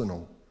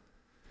personal.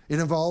 It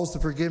involves the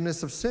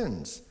forgiveness of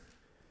sins.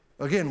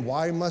 Again,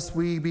 why must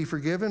we be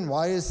forgiven?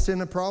 Why is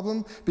sin a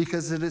problem?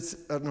 Because it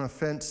is an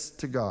offense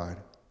to God.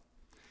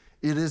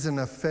 It is an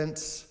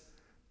offense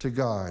to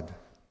God,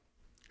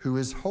 who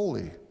is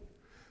holy.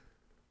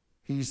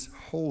 He's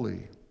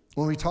holy.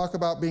 When we talk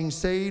about being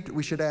saved,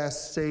 we should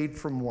ask, saved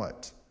from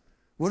what?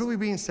 What are we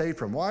being saved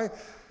from? Why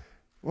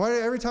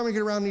every time we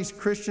get around these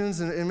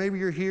Christians, and maybe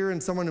you're here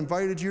and someone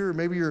invited you, or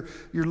maybe you're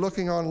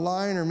looking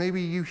online, or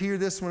maybe you hear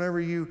this whenever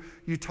you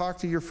talk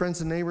to your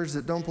friends and neighbors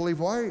that don't believe,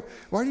 why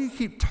do you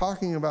keep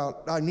talking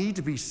about, I need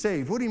to be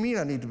saved? What do you mean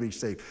I need to be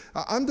saved?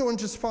 I'm doing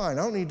just fine.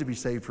 I don't need to be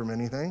saved from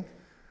anything.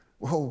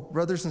 Well,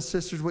 brothers and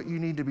sisters, what you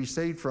need to be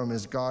saved from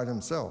is God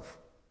himself.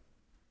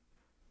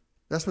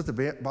 That's what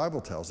the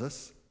Bible tells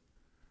us.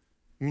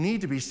 You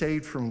need to be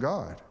saved from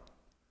God.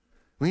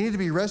 We need to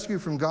be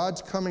rescued from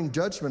God's coming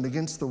judgment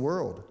against the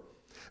world.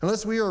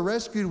 Unless we are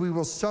rescued, we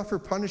will suffer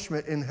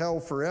punishment in hell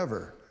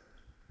forever.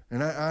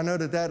 And I know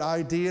that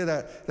idea,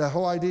 that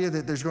whole idea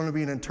that there's going to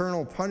be an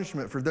eternal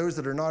punishment for those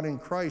that are not in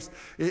Christ,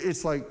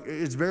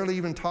 it's barely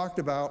even talked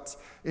about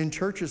in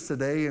churches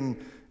today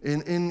and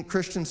in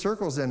Christian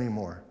circles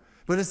anymore.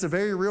 But it's a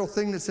very real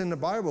thing that's in the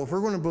Bible. If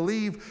we're going to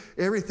believe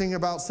everything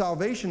about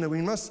salvation, then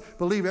we must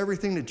believe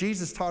everything that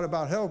Jesus taught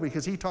about hell,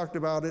 because he talked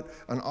about it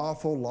an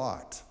awful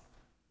lot.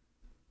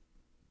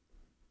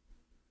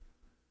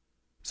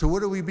 So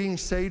what are we being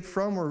saved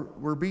from?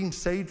 We're being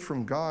saved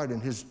from God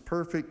and his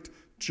perfect,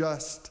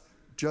 just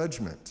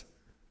judgment.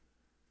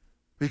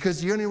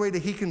 Because the only way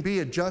that he can be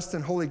a just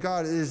and holy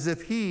God is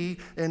if he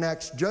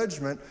enacts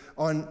judgment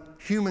on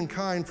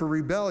humankind for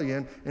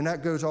rebellion, and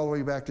that goes all the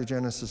way back to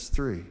Genesis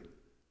 3.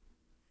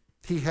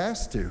 He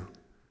has to,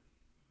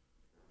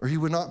 or he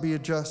would not be a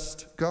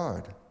just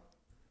God.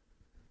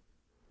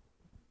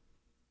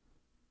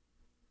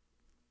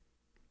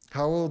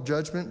 How will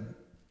judgment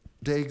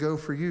day go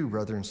for you,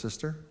 brother and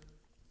sister?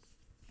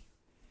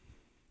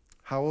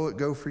 How will it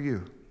go for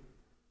you?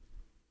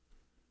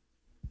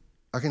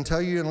 I can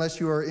tell you, unless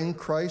you are in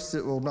Christ,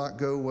 it will not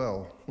go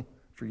well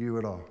for you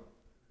at all.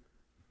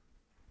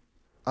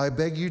 I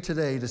beg you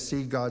today to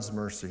see God's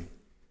mercy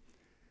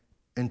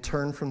and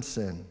turn from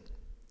sin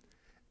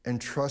and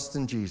trust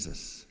in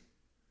Jesus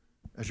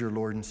as your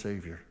Lord and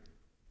Savior.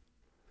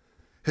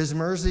 His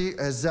mercy,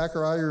 as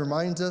Zechariah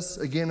reminds us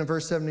again in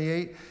verse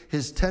 78,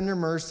 his tender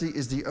mercy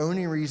is the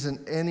only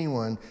reason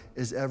anyone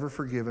is ever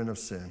forgiven of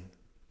sin.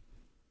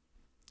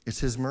 It's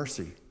his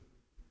mercy.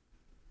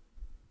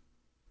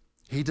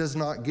 He does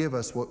not give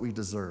us what we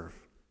deserve.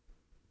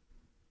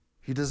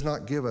 He does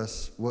not give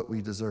us what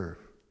we deserve.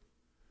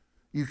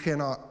 You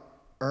cannot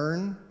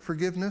earn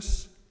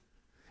forgiveness.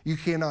 You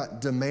cannot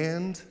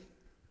demand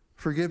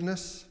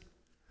forgiveness.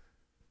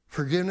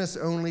 Forgiveness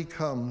only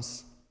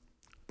comes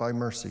by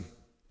mercy,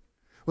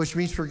 which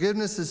means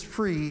forgiveness is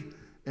free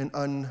and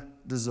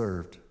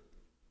undeserved.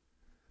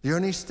 The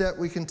only step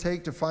we can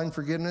take to find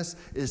forgiveness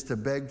is to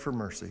beg for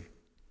mercy.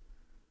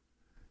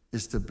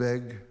 Is to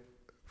beg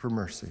for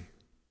mercy.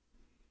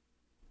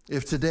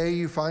 If today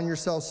you find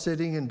yourself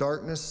sitting in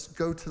darkness,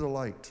 go to the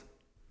light.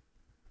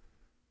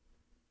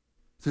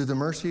 Through the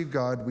mercy of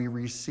God, we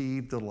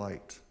receive the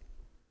light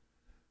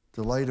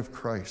of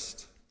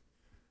Christ.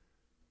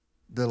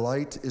 The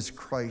light is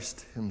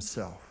Christ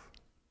himself.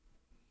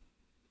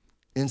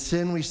 In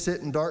sin, we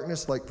sit in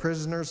darkness like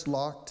prisoners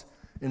locked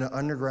in an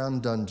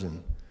underground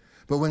dungeon.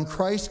 But when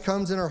Christ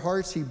comes in our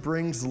hearts, he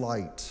brings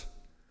light.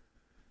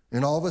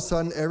 And all of a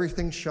sudden,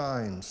 everything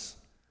shines.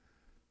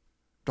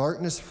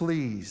 Darkness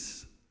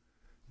flees.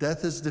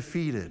 Death is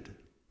defeated.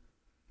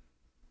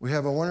 We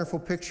have a wonderful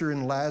picture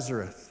in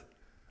Lazarus,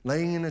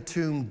 laying in a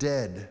tomb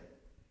dead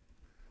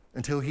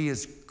until he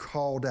is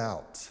called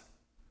out.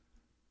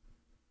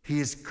 He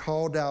is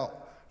called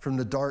out from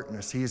the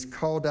darkness. He is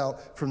called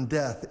out from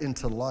death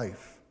into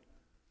life.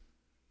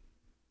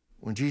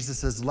 When Jesus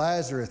says,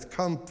 Lazarus,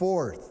 come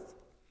forth,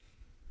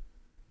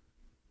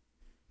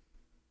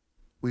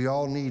 we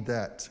all need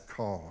that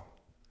call.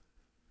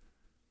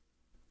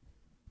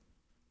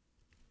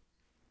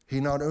 He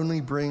not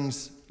only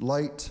brings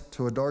light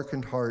to a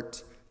darkened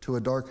heart, to a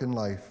darkened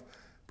life,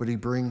 but he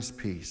brings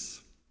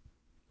peace.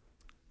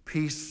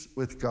 Peace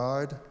with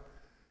God,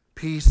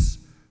 peace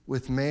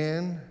with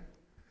man,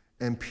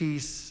 and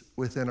peace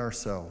within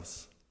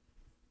ourselves.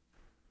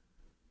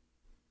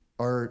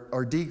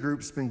 Our D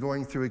group's been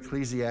going through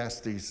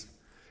Ecclesiastes.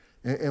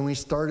 And we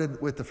started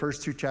with the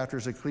first two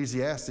chapters of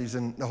Ecclesiastes,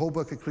 and the whole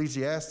book of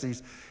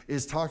Ecclesiastes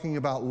is talking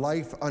about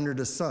life under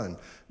the sun,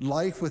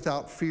 life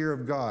without fear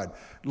of God,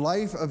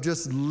 life of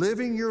just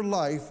living your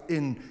life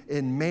in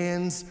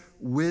man's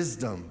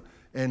wisdom.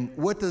 And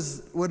what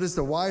does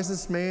the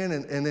wisest man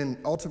and then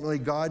ultimately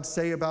God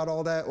say about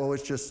all that? Well,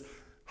 it's just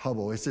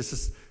Hubble.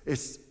 It's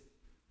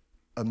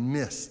a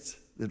mist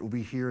that will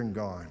be here and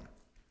gone.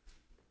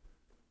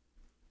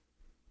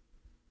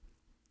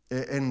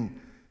 And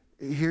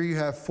here you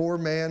have 4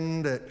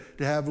 men that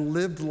have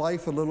lived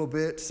life a little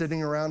bit,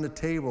 sitting around a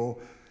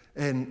table,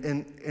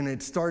 and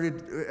it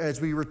started as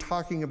we were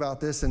talking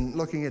about this and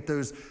looking at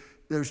those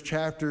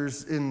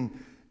chapters in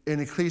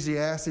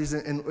Ecclesiastes,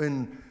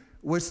 and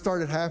what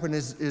started happening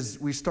is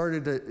we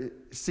started to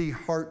see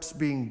hearts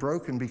being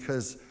broken,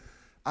 because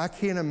I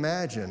can't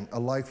imagine a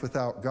life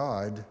without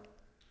God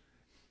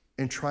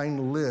and trying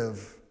to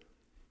live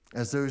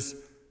as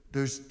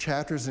those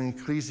chapters in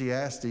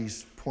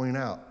Ecclesiastes point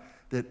out,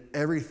 that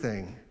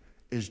everything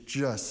is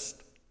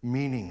just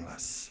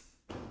meaningless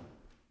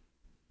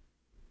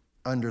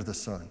under the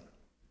sun.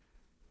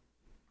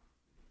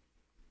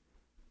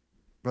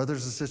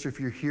 Brothers and sisters, if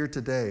you're here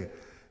today,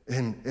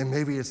 and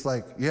maybe it's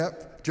like,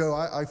 yep, Joe,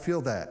 I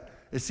feel that.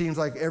 It seems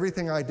like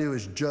everything I do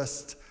is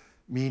just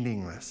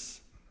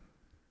meaningless.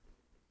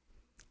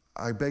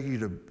 I beg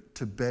you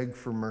to beg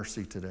for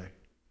mercy today.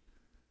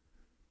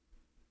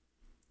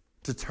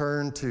 To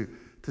turn, to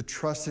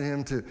trust in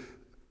him,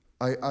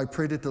 I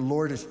pray that the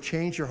Lord has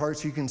changed your heart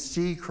so you can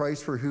see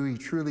Christ for who he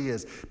truly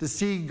is. To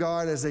see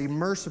God as a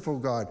merciful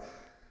God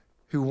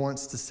who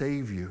wants to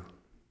save you.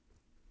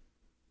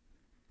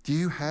 Do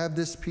you have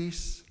this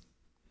peace?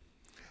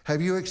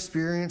 Have you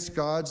experienced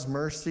God's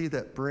mercy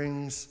that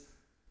brings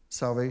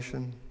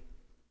salvation?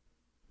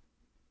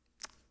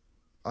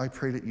 I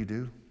pray that you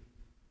do.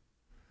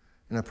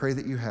 And I pray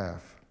that you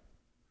have.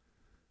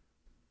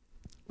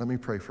 Let me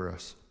pray for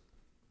us.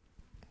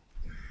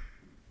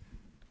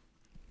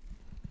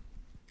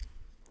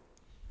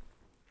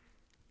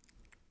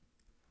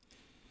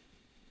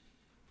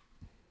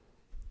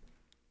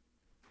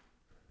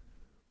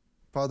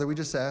 Father, we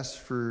just ask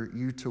for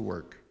you to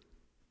work.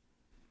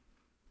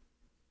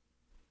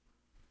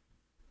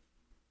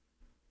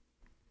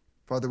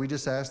 Father, we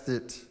just ask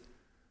that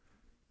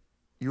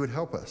you would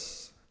help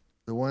us.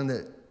 The one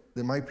that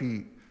might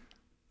be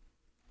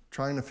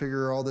trying to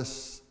figure all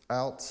this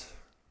out.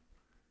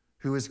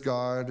 Who is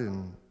God,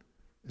 and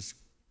is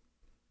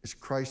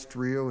Christ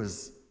real?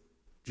 Is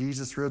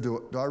Jesus real?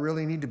 Do I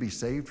really need to be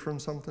saved from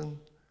something?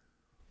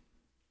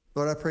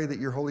 Lord, I pray that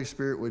your Holy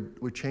Spirit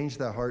would change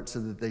that heart so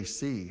that they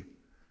see.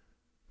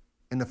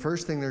 And the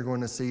first thing they're going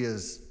to see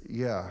is,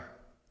 yeah,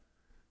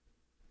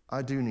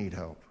 I do need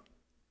help.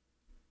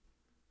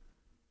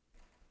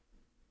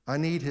 I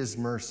need his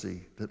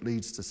mercy that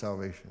leads to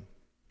salvation.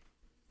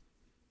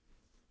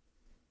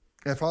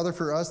 And Father,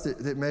 for us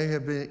that may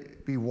have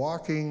be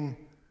walking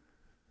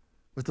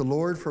with the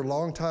Lord for a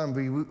long time,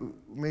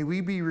 may we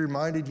be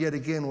reminded yet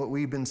again what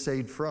we've been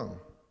saved from.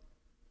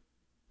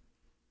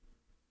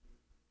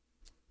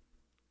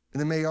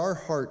 And then may our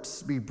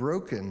hearts be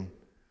broken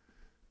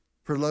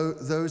for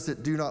those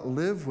that do not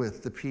live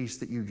with the peace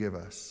that you give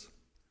us.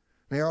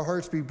 May our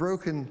hearts be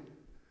broken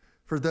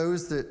for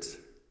those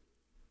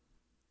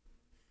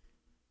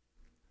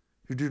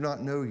who do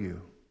not know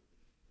you.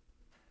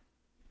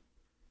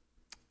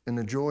 And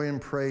the joy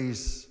and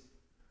praise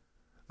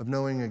of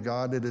knowing a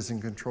God that is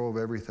in control of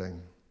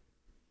everything.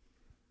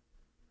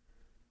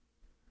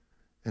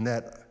 And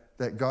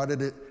that God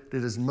that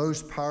is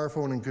most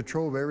powerful and in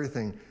control of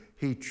everything,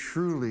 he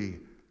truly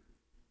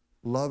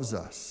loves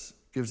us,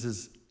 gives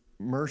his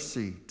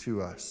mercy to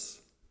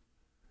us.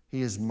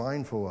 He is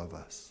mindful of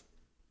us.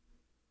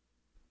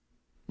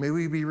 May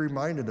we be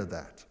reminded of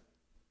that.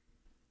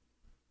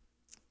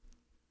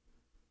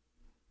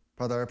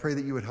 Father, I pray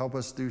that you would help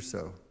us do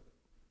so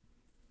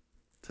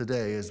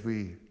today as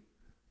we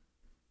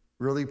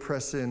really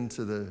press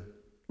into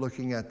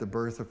looking at the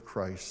birth of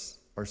Christ,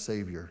 our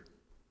Savior.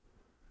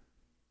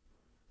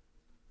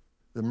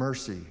 The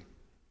mercy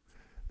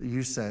that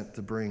you sent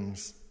to bring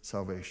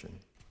salvation.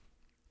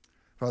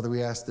 Father,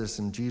 we ask this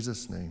in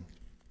Jesus' name.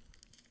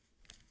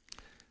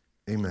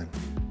 Amen.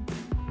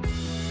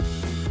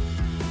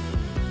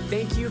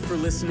 Thank you for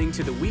listening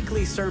to the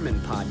weekly sermon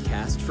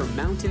podcast from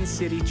Mountain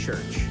City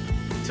Church.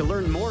 To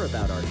learn more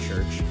about our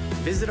church,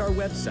 visit our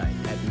website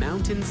at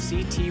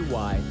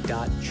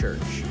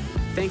mountaincty.church.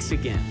 Thanks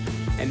again,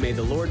 and may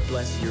the Lord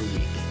bless your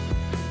week.